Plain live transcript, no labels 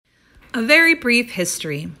A very brief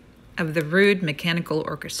history of the rude mechanical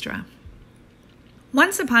orchestra.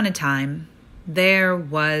 Once upon a time, there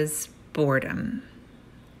was boredom.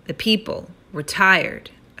 The people were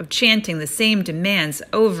tired of chanting the same demands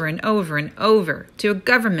over and over and over to a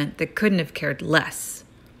government that couldn't have cared less.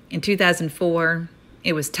 In 2004,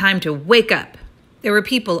 it was time to wake up. There were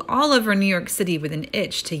people all over New York City with an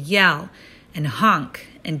itch to yell and honk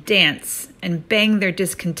and dance and bang their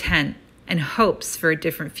discontent and hopes for a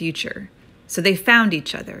different future. So they found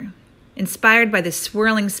each other. Inspired by the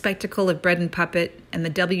swirling spectacle of Bread and Puppet and the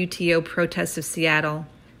WTO protests of Seattle,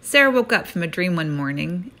 Sarah woke up from a dream one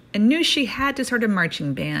morning and knew she had to start a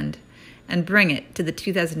marching band and bring it to the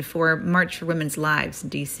 2004 March for Women's Lives in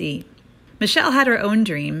D.C. Michelle had her own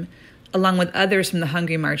dream, along with others from the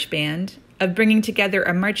Hungry March Band, of bringing together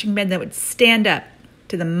a marching band that would stand up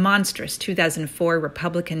to the monstrous 2004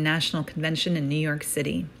 Republican National Convention in New York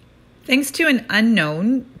City. Thanks to an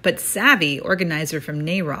unknown but savvy organizer from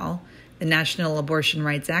NARAL, the National Abortion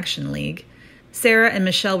Rights Action League, Sarah and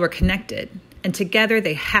Michelle were connected, and together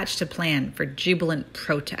they hatched a plan for jubilant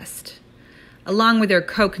protest. Along with their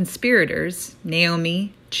co-conspirators,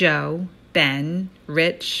 Naomi, Joe, Ben,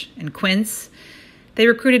 Rich, and Quince, they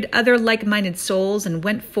recruited other like-minded souls and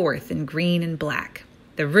went forth in green and black.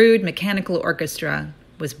 The rude mechanical orchestra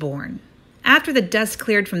was born. After the dust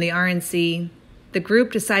cleared from the RNC, the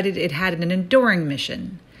group decided it had an enduring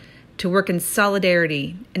mission to work in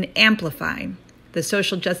solidarity and amplify the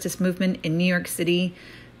social justice movement in New York City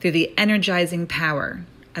through the energizing power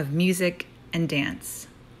of music and dance.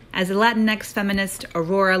 As the Latinx feminist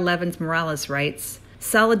Aurora Levins Morales writes,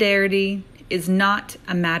 solidarity is not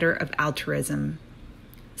a matter of altruism.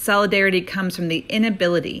 Solidarity comes from the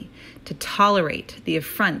inability to tolerate the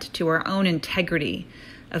affront to our own integrity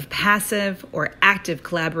of passive or active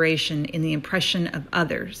collaboration in the oppression of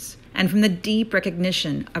others, and from the deep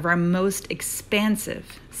recognition of our most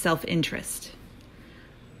expansive self-interest.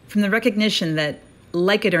 From the recognition that,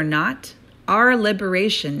 like it or not, our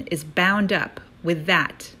liberation is bound up with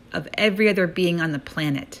that of every other being on the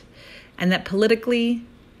planet, and that politically,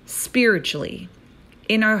 spiritually,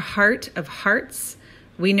 in our heart of hearts,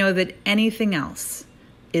 we know that anything else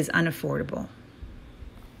is unaffordable.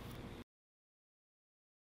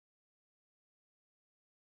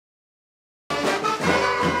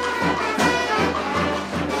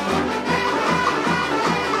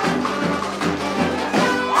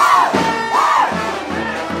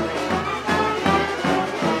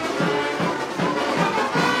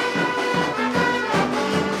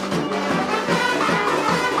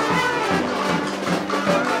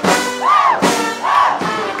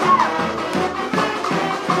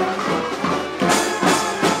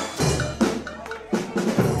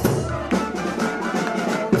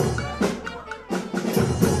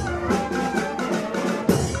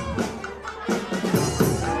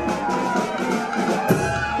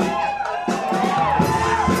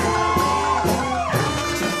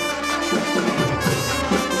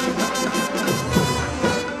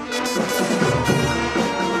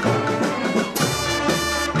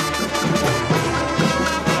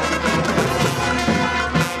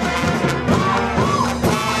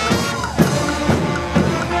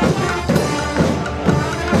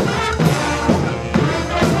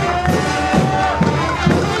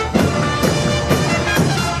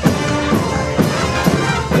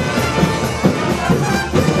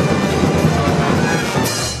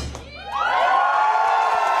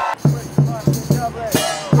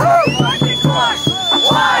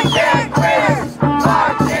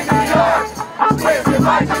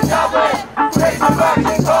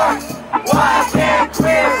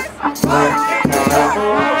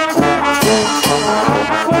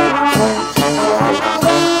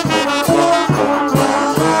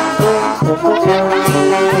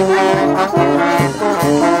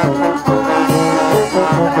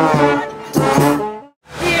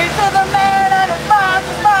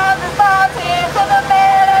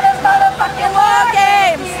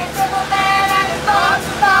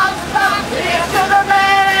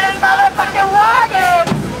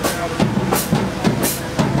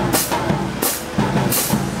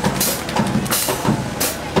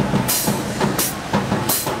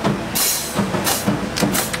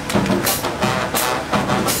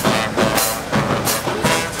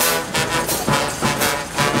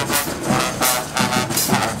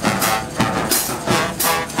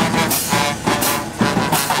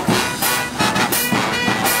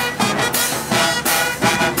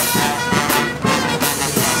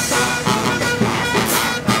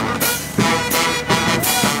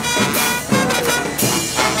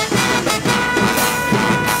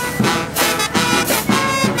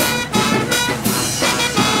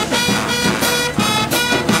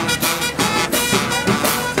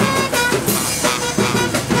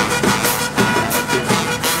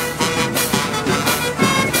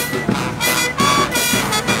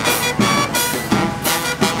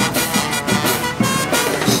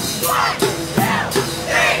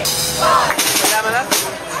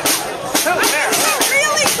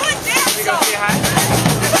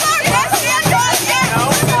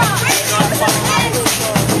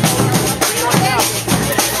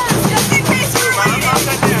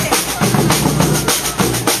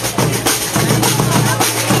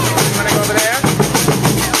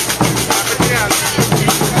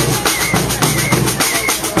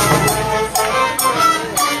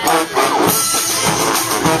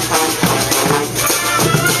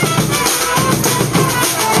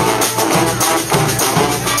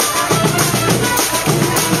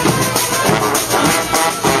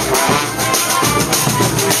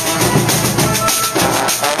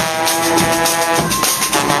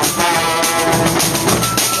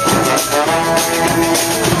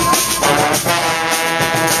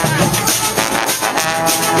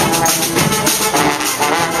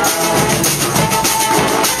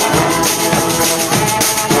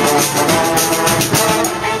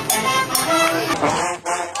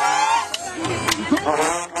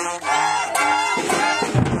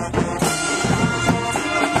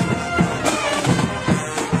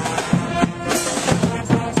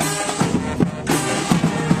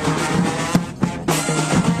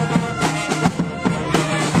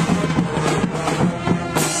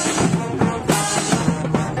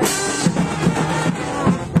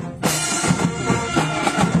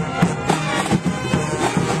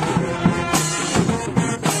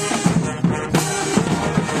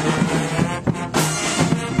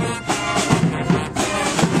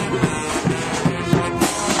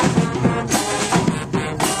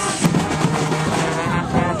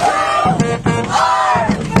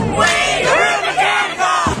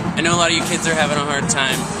 lot of you kids are having a hard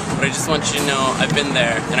time, but I just want you to know I've been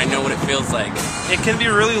there and I know what it feels like. It can be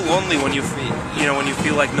really lonely when you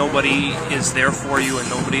feel like nobody is there for you and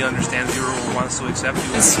nobody understands you or wants to accept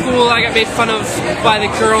you. In school, I got made fun of by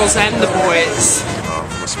the girls and the boys.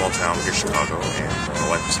 From a small town near Chicago, and my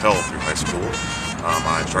life was hell through high school.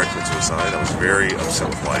 I tried to commit suicide. I was very upset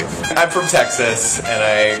with life. I'm from Texas, and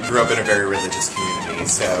I grew up in a very religious community,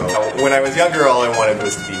 so when I was younger, all I wanted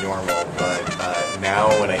was to be normal, but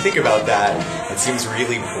now when I think about that, it seems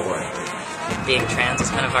really boring. Being trans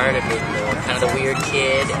was kind of hard, and being kind of the weird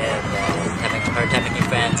kid, and having a hard time making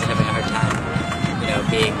friends, and having a hard time,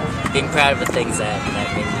 being proud of the things that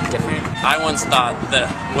made me different. I once thought that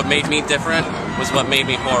what made me different was what made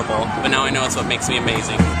me horrible, but now I know it's what makes me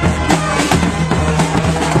amazing.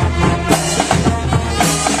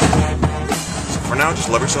 For now, just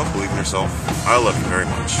love yourself, believe in yourself. I love you very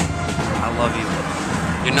much. I love you.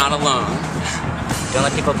 You're not alone. Don't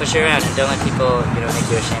let people push you around, and don't let people, make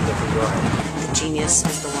you ashamed of who you are. The genius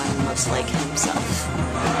is the one most like himself.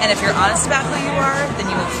 And if you're honest about who you are, then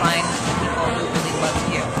you will find people who really love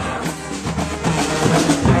you.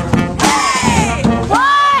 Hey!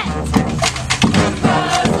 What?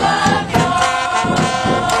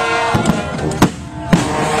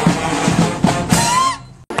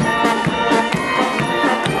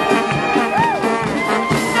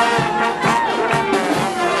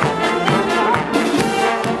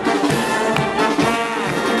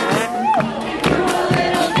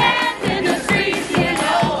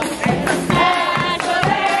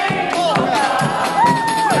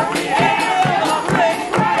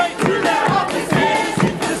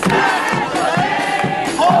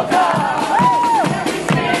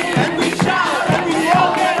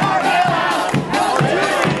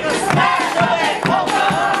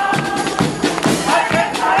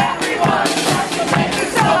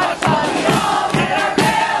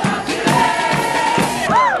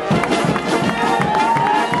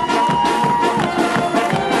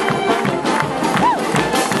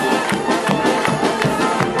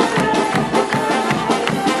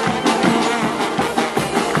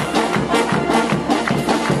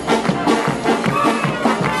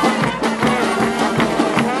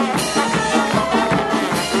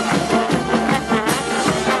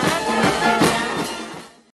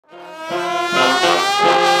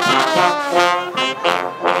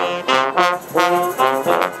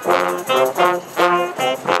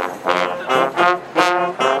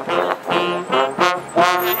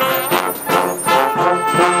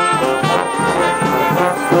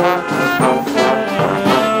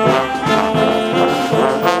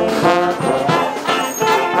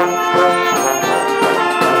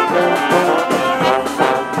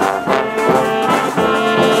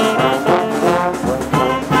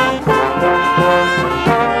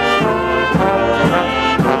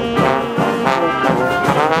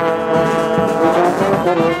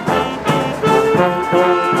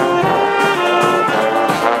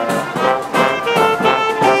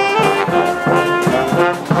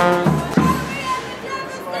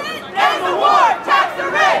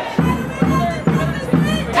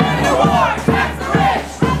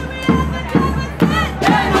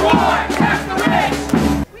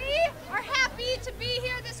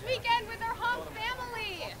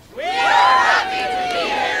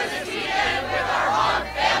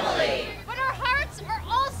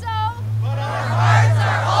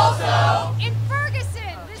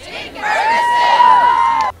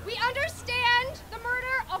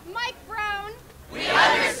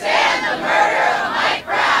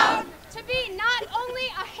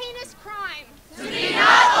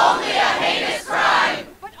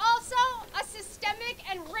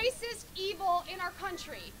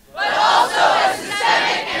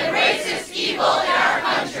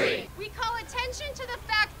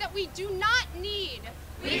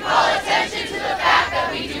 We call attention to the fact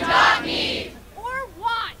that we do not need or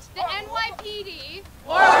want the NYPD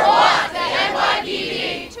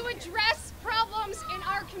to address problems in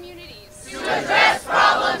our communities.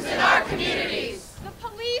 The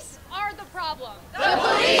police are the problem. The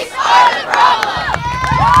police are the problem.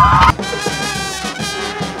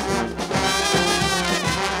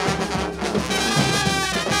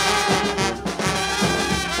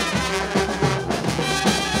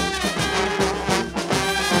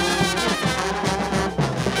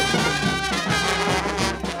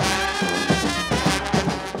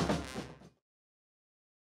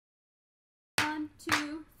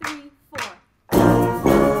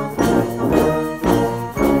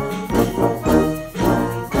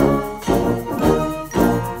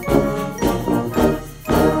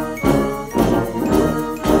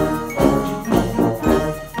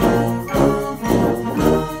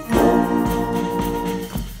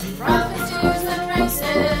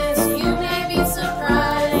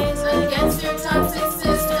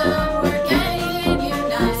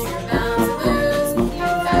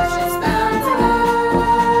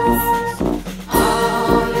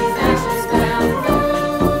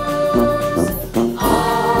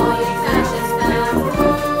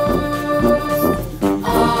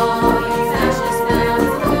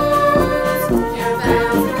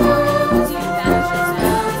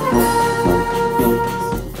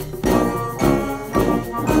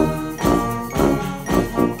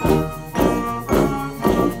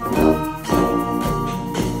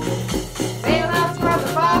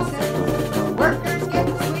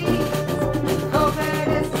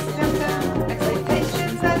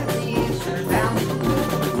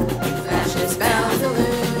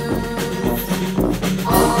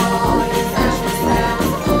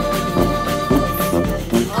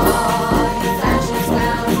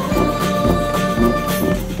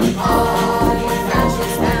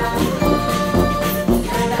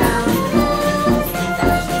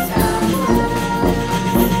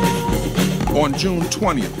 On June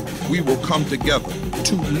 20th, we will come together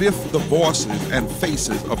to lift the voices and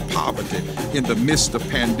faces of poverty in the midst of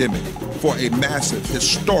pandemic for a massive,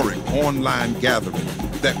 historic online gathering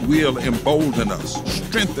that will embolden us,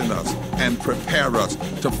 strengthen us, and prepare us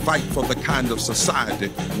to fight for the kind of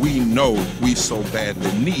society we know we so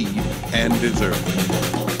badly need and deserve.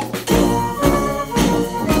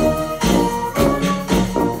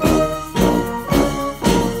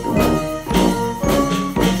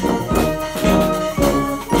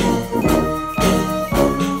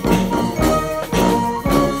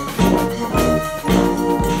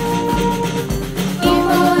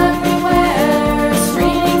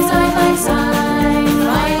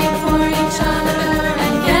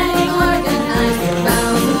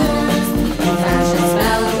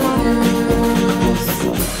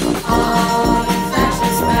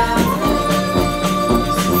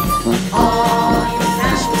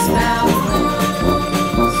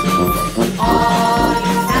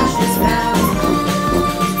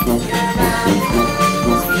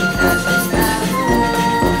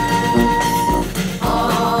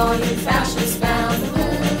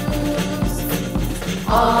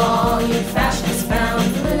 All you fascists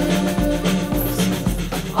bound to lose.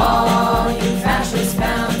 All you fascists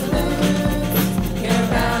bound to lose. You're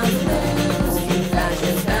bound to lose. You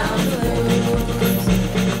fascists bound to lose.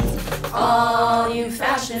 All you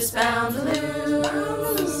fascists bound to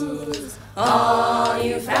lose. All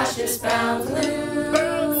you fascists bound to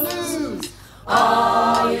lose.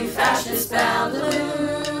 All you fascists bound to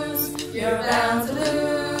lose. You're bound to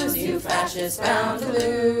lose. You fascists bound to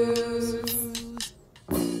lose.